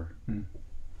next year. And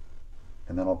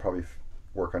then I'll probably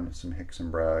work on some Hicks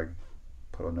and Bragg,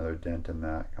 put another dent in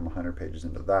that. I'm 100 pages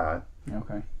into that.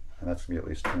 Okay. And that's going to be at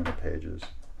least 200 pages.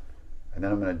 And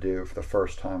then I'm going to do, for the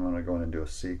first time, I'm going to go in and do a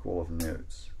sequel of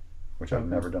Newts, which I've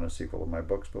never done a sequel of my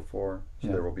books before. So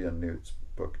there will be a Newts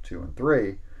book 2 and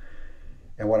 3.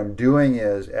 And what I'm doing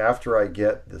is, after I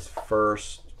get this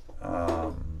first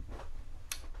probably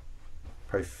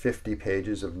 50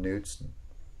 pages of Newts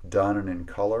done and in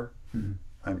color,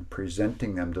 I'm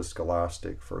presenting them to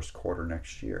Scholastic first quarter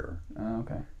next year.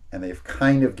 Okay. And they've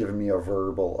kind of given me a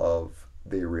verbal of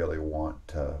they really want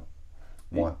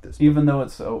this. Even though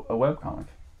it's a webcomic?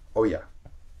 Oh, yeah.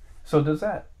 So does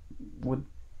that...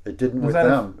 It didn't with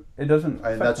them. It doesn't...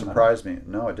 And that surprised me.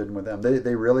 No, it didn't with them.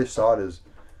 They really saw it as...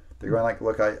 They're going like,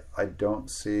 look, I don't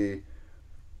see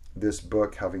this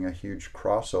book having a huge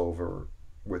crossover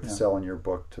with selling your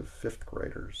book to 5th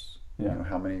graders. You know,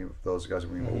 how many of those guys are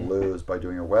we going to lose by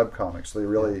doing a webcomic? So they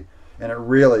really... And it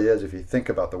really is, if you think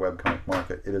about the webcomic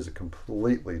market, it is a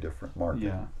completely different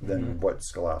market than what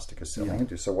Scholastic is selling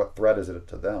into. So what threat is it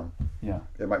to them? Yeah.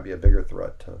 It might be a bigger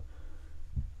threat to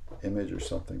Image or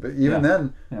something. But even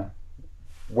then,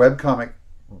 webcomic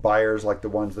buyers like the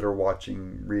ones that are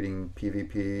reading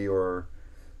PvP or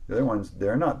the other ones,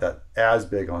 they're not that as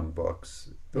big on books.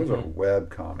 Those are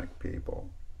webcomic people.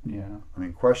 Yeah. I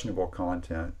mean, questionable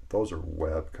content, those are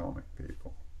webcomic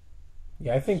people.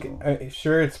 Yeah, I think,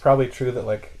 sure, it's probably true that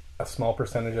like a small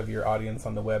percentage of your audience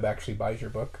on the web actually buys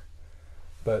your book,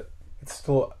 but it's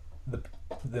still the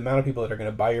amount of people that are going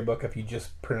to buy your book if you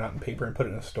just print it out in paper and put it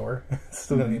in a store. It's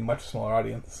still going to be a much smaller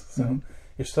audience. So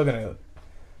you're still going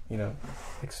to,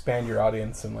 expand your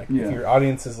audience, and like if your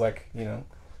audience is like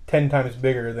 10 times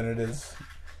bigger than it is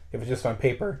if it's just on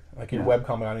paper, like your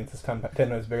webcomic audience is 10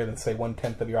 times bigger than say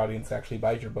 1/10 of your audience actually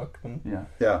buys your book. And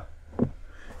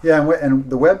and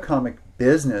the webcomic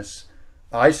business,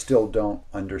 I still don't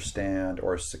understand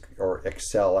or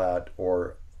excel at,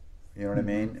 or you know what I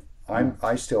mean.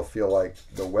 I still feel like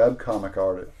the webcomic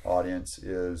audience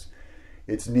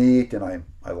it's neat, and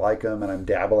I like them, and I'm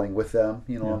dabbling with them,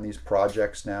 on these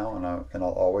projects now, and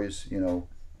I'll always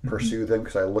pursue them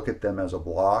because I look at them as a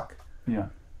block. Yeah.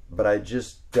 But I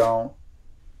just don't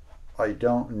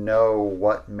know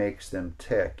what makes them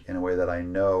tick in a way that I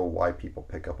know why people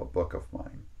pick up a book of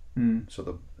mine.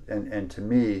 So and to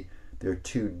me, they're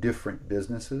two different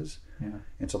businesses. Yeah.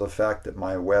 And so the fact that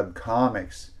my web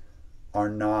comics are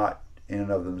not in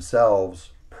and of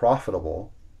themselves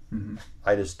profitable,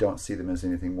 I just don't see them as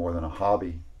anything more than a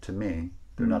hobby to me.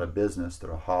 They're not a business,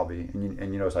 they're a hobby.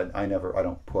 And you notice I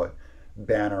don't put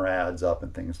banner ads up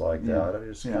and things like that. I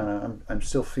just I'm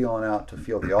still feeling out to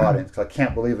feel the audience, because I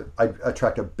can't believe it. I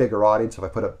attract a bigger audience if I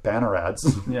put up banner ads.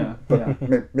 But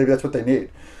maybe that's what they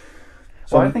need.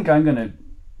 So I think I'm gonna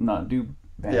not do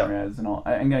banner ads and all.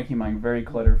 I'm gonna keep mine very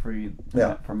clutter free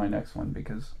for my next one,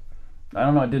 because I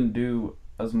don't know, it didn't do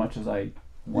as much as I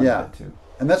wanted it to.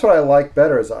 And that's what I like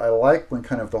better, is I like when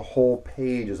kind of the whole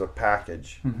page is a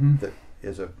package that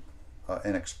is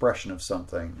an expression of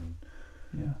something.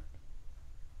 Yeah.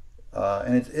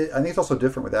 And I think it's also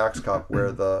different with Axe Cop,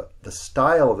 where the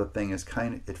style of the thing is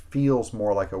it feels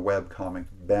more like a web comic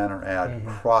banner ad,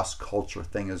 cross culture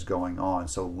thing is going on,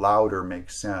 so louder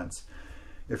makes sense.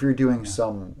 If you're doing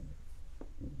some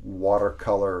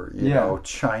watercolor, you know,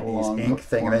 Chinese ink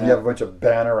thing, and then you have a bunch of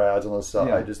banner ads on the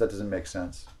side, that doesn't make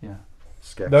sense. Yeah.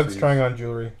 Sketchy. Doug's trying on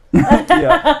jewelry. He's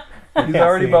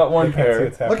already bought one pair.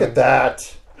 Look at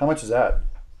that. How much is that?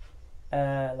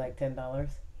 Like $10.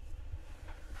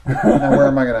 Now where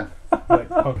am I gonna?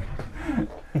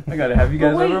 I gotta have you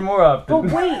guys over more often.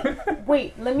 But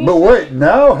wait, let me. But wait,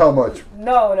 now how much?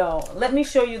 No, let me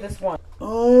show you this one.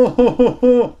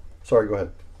 Oh, sorry. Go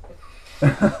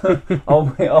ahead.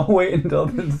 I'll wait until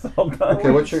this is all done.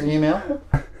 Okay, what's your email?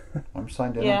 I'm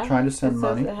signed in. I'm trying to send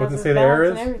money. What's it say the error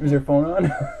is? Is your phone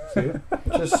on?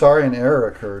 Just sorry, an error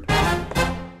occurred.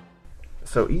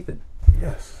 So Ethan.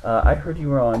 Yes. I heard you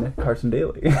were on Carson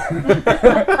Daly.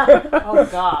 Oh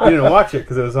God! I didn't watch it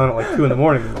because it was on at like 2 a.m.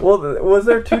 Well, was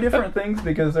there two different things?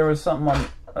 Because there was something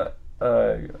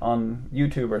on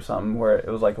YouTube or something where it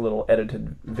was like a little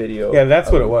edited video. Yeah, that's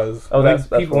what it was. Oh, that's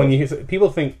people people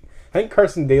think. I think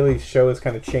Carson Daly's show has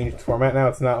kind of changed its format now.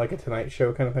 It's not like a Tonight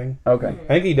Show kind of thing. Okay. I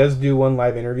think he does do one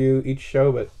live interview each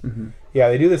show, but yeah,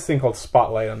 they do this thing called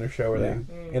Spotlight on their show where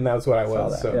and that was what I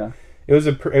was. It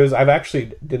was. I've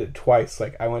actually did it twice.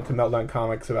 Like I went to Meltdown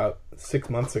Comics about 6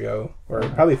 months ago, or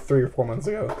probably 3 or 4 months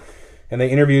ago, and they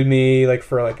interviewed me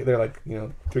they're like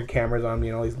 3 cameras on me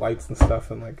and all these lights and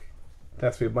stuff, and like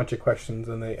asked me a bunch of questions,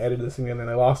 and they edited this thing and then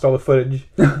I lost all the footage,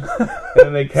 and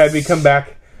then they had me come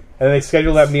back, and they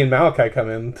scheduled that me and Malachi come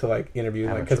in to like interview,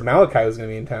 like because Malachi was going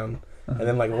to be in town. And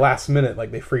then, like last minute,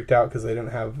 like they freaked out because they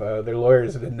didn't have their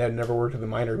lawyers had never worked with a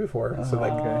minor before.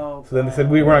 So so then they said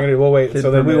we're not going to. We'll wait.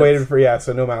 So then we waited for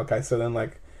so no Malachi. So then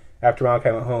like after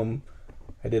Malachi went home,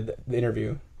 I did the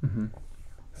interview.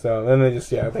 So then they just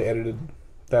they edited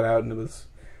that out, and it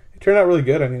turned out really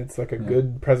good. I mean, it's like a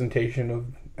good presentation of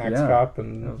Axe Cop,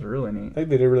 and that was really neat. I think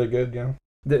they did really good. Yeah.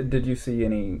 Did you see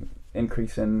any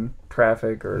increase in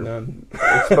traffic or none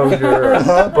exposure or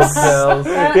book sales?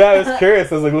 Yeah, I was curious.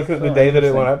 I was like looking at the day that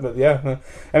it went up, but I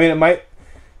mean, it might.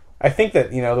 I think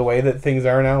that the way that things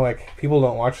are now, like people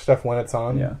don't watch stuff when it's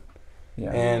on.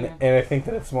 And I think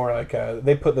that it's more like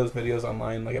they put those videos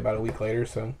online like about a week later,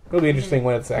 so it'll be interesting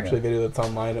when it's actually a video that's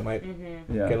online. It might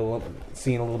get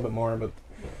seen a little bit more, but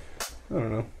I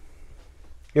don't know.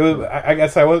 It was. I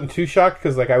guess I wasn't too shocked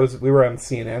because we were on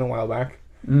CNN a while back.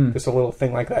 Just a little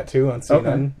thing like that too on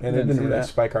CNN, and it didn't really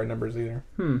spike our numbers either.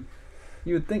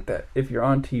 You would think that if you're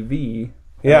on TV,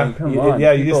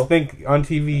 you just think on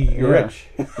TV you're rich.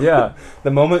 Yeah, the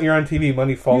moment you're on TV,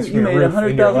 money falls from your roof.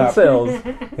 You made 100,000 sales.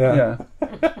 Yeah.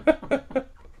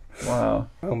 Wow.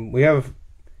 We have,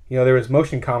 there was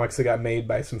motion comics that got made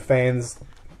by some fans,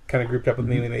 kind of grouped up with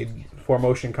me. We made 4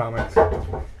 motion comics.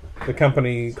 The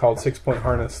company called 6 Point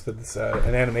Harness, that's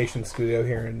an animation studio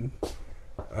here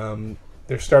in.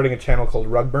 They're starting a channel called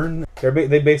Rugburn.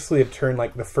 They basically have turned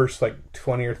like the first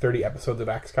 20 or 30 episodes of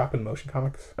Axe Cop in motion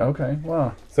comics. Okay,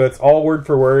 wow. So it's all word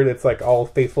for word. It's like all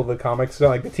faithful to the comics. So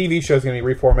like the TV show is going to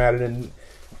be reformatted,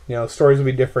 and stories will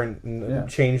be different and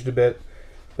changed a bit.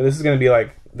 But this is going to be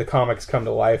like the comics come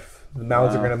to life. The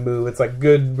mouths are going to move. It's like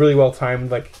good, really well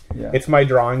timed. Like it's my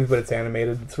drawings, but it's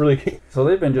animated. It's really so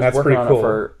they've been just working on it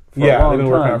for a long they've been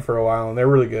working on it for a while, and they're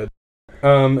really good.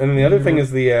 And then the other thing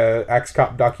is the Axe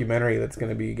Cop documentary that's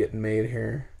going to be getting made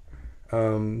here.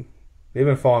 They've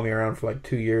been following me around for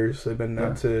 2 years. They've been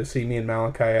out to see me and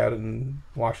Malachi out in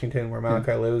Washington, where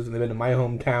Malachi lives, and they've been to my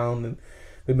hometown, and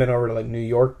we've been over to New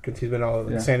York, and she's been all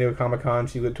at San Diego Comic Con.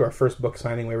 She went to our first book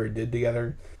signing we ever did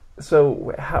together. So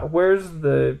where's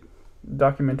the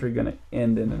documentary going to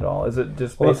end in at all? Is it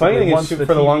just well, the funny thing is,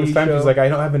 for the longest time, show? she's like, I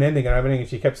don't have an ending, I don't have an ending.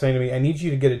 She kept saying to me, I need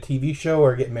you to get a TV show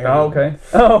or get married. Oh, okay.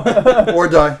 Oh. Or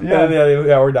die.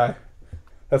 Yeah, or die.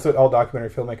 That's what all documentary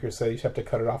filmmakers say. You just have to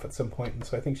cut it off at some point, and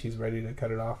so I think she's ready to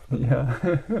cut it off. Yeah.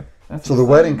 So the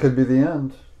wedding could be the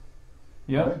end.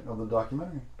 Yeah. Right, of the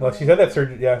documentary. Well, she said that's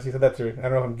her. Yeah, she said that's her. I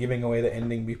don't know if I'm giving away the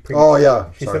ending. Oh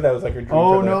yeah. She said that was like her dream.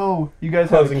 Oh for the no! You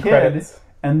guys have a kid, credits.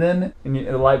 and then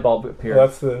the light bulb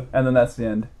appears. Well, and then that's the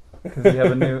end. Because you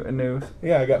have a new.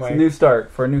 Yeah, I got my new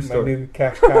start for a new story. My new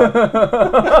cash cow.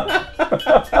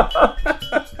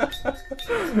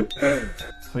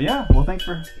 So yeah, well, thanks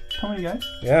for coming, guys.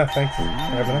 Yeah, thanks for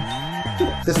having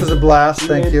us. This was a blast.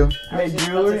 Thank you. Made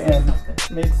jewelry and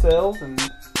made sales and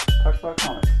talked about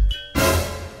comics.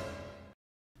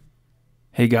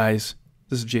 Hey guys,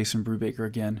 this is Jason Brubaker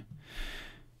again.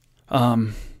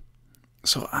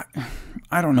 So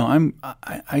I don't know.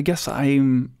 I guess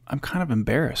I'm kind of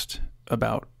embarrassed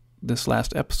about this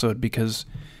last episode because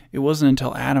it wasn't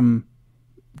until Adam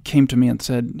came to me and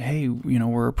said, "Hey,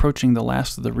 we're approaching the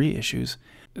last of the reissues,"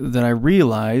 that I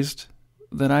realized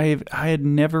that I had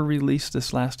never released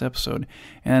this last episode.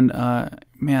 And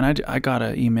man, I got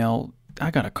an email.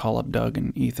 I got to call up Doug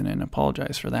and Ethan and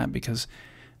apologize for that because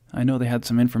I know they had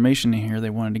some information in here they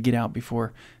wanted to get out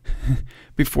before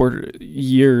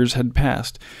years had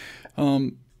passed.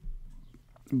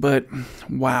 But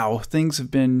wow, things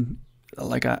have been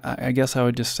like I guess I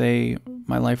would just say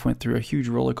my life went through a huge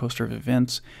roller coaster of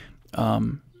events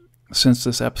since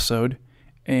this episode,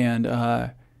 and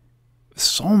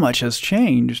so much has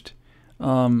changed.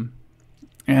 And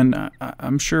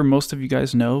I'm sure most of you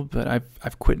guys know, but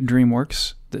I've quit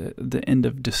DreamWorks the end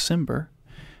of December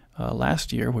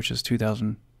last year, which is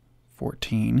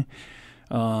 2014,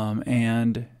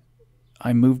 and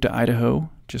I moved to Idaho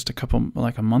just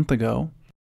a month ago.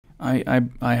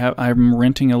 I'm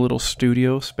renting a little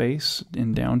studio space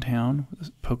in downtown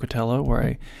Pocatello where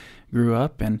I grew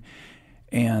up, and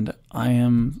I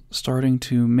am starting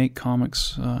to make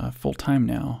comics full time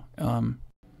now.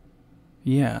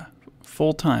 Yeah,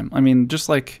 full time. I mean, just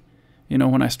like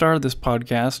when I started this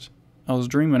podcast, I was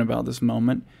dreaming about this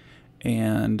moment,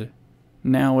 and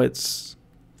now it's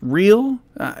real.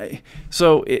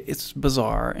 So it's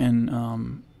bizarre, and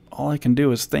all I can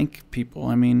do is thank people.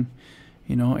 I mean,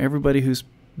 everybody who's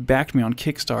backed me on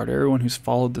Kickstarter, everyone who's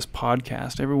followed this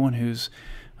podcast, everyone who's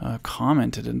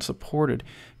commented and supported,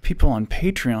 people on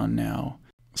Patreon now.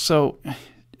 So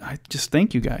I just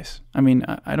thank you guys. I mean,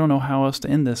 I don't know how else to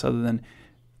end this other than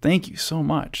thank you so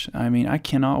much. I mean, I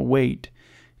cannot wait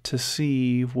to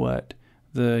see what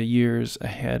the years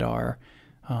ahead are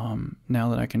now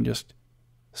that I can just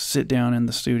sit down in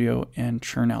the studio and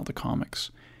churn out the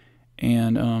comics.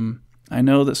 And I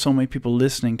know that so many people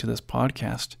listening to this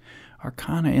podcast are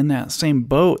kind of in that same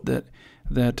boat that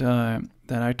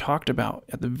I talked about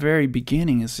at the very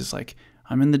beginning. It's just like,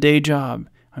 I'm in the day job.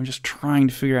 I'm just trying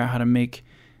to figure out how to make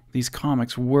these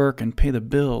comics work and pay the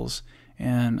bills.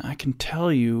 And I can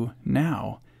tell you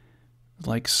now,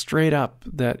 like straight up,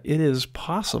 that it is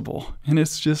possible. And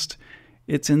it's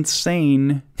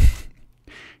insane.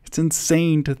 It's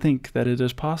insane to think that it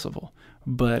is possible.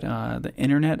 But the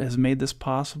internet has made this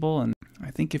possible, and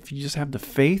I think if you just have the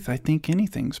faith, I think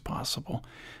anything's possible.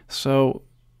 So,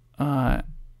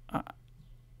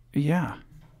 yeah.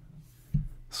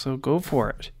 So go for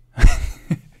it.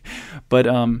 But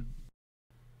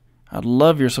I'd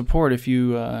love your support. If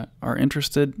you are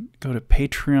interested, go to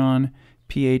Patreon,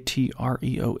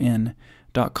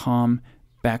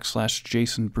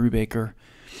 patreon.com/Jason Brubaker,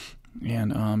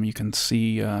 and you can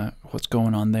see what's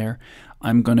going on there.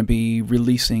 I'm going to be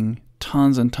releasing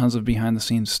tons and tons of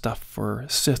behind-the-scenes stuff for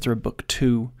Sithra Book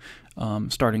 2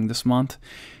 starting this month.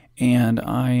 And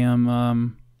I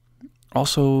am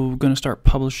also going to start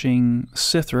publishing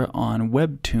Sithra on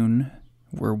Webtoon,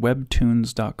 or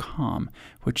webtoons.com,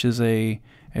 which is a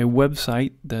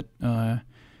website that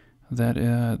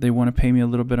they want to pay me a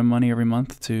little bit of money every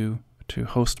month to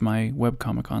host my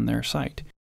webcomic on their site.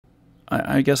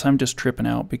 I guess I'm just tripping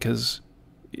out because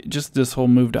just this whole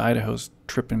move to Idaho is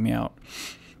tripping me out.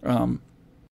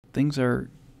 Things are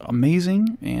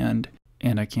amazing, and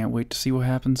I can't wait to see what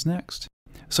happens next.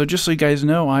 So just so you guys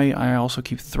know, I also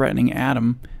keep threatening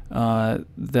Adam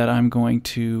that I'm going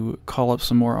to call up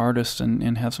some more artists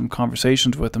and have some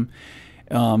conversations with them.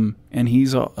 And he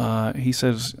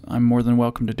says I'm more than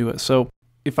welcome to do it. So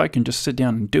if I can just sit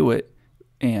down and do it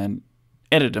and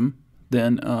edit them,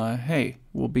 then hey,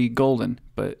 we'll be golden.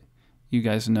 But you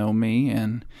guys know me,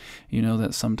 and you know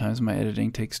that sometimes my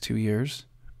editing takes 2 years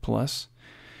plus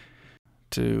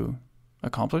to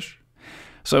accomplish.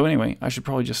 So anyway, I should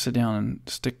probably just sit down and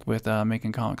stick with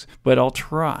making comics. But I'll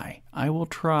try. I will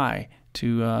try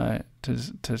to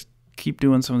keep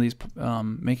doing some of these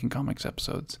making comics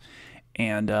episodes.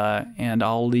 And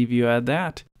I'll leave you at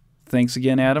that. Thanks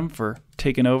again, Adam, for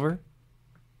taking over.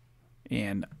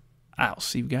 And I'll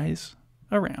see you guys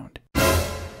around.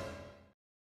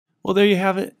 Well, there you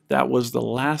have it. That was the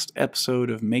last episode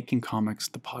of Making Comics,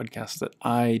 the podcast that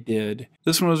I did.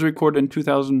 This one was recorded in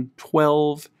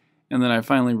 2012, and then I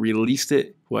finally released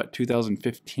it,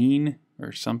 2015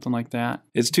 or something like that.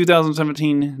 It's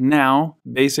 2017 now.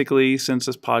 Basically, since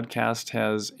this podcast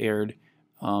has aired,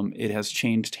 it has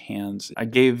changed hands. I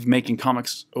gave Making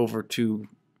Comics over to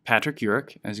Patrick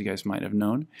Urich, as you guys might have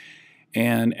known,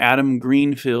 and Adam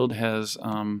Greenfield has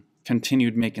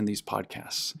continued making these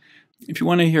podcasts. If you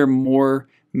want to hear more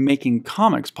Making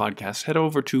Comics podcasts, head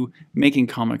over to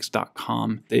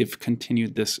makingcomics.com. They've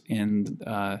continued this in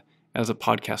as a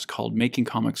podcast called Making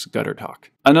Comics Gutter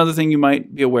Talk. Another thing you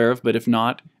might be aware of, but if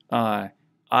not,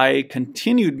 I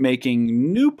continued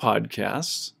making new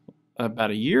podcasts about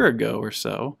a year ago or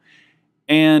so,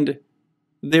 and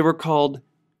they were called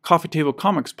Coffee Table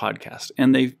Comics Podcast,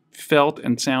 and they felt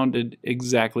and sounded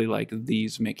exactly like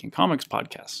these Making Comics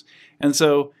podcasts. And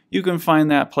so you can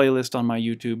find that playlist on my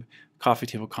YouTube, Coffee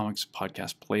Table Comics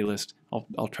Podcast playlist.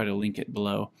 I'll try to link it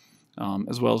below,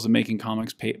 as well as the Making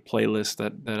Comics playlist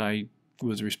that I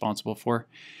was responsible for.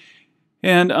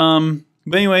 And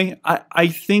but anyway, I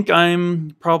think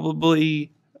I'm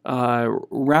probably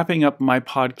wrapping up my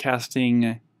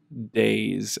podcasting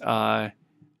days.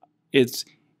 It's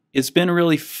been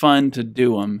really fun to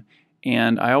do them,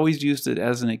 and I always used it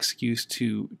as an excuse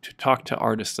to talk to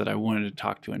artists that I wanted to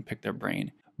talk to and pick their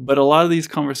brain. But a lot of these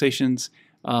conversations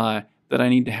that I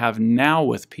need to have now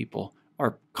with people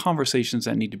are conversations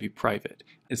that need to be private.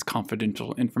 It's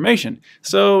confidential information.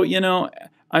 So,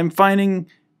 I'm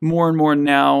finding more and more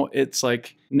now, it's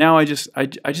like, now I just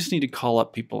need to call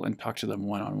up people and talk to them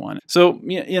one-on-one. So,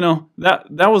 that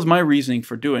was my reasoning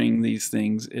for doing these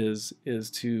things is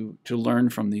to learn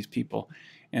from these people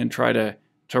and try to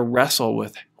wrestle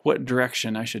with what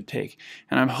direction I should take.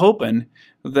 And I'm hoping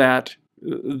that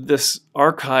this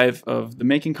archive of the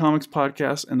Making Comics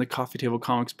podcast and the Coffee Table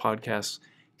Comics podcast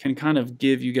can kind of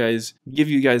give you guys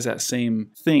that same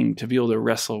thing to be able to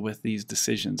wrestle with these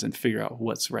decisions and figure out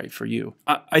what's right for you.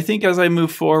 I think as I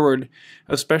move forward,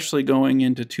 especially going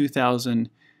into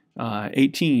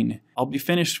 2018, I'll be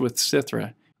finished with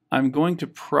Sithra. I'm going to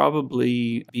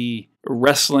probably be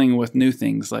wrestling with new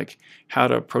things like how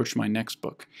to approach my next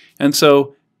book. And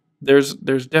so there's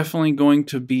definitely going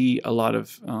to be a lot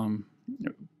of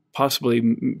possibly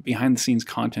behind the scenes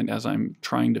content as I'm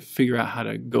trying to figure out how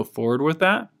to go forward with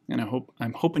that. And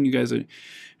I'm hoping you guys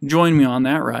join me on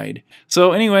that ride.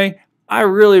 So anyway, I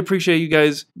really appreciate you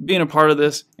guys being a part of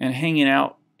this and hanging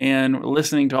out and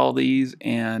listening to all these.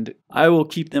 And I will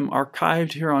keep them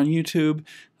archived here on YouTube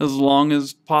as long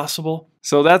as possible.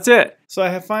 So that's it. So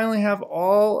I finally have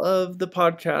all of the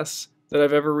podcasts that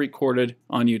I've ever recorded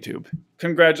on YouTube.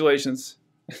 Congratulations.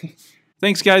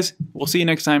 Thanks, guys. We'll see you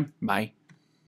next time. Bye.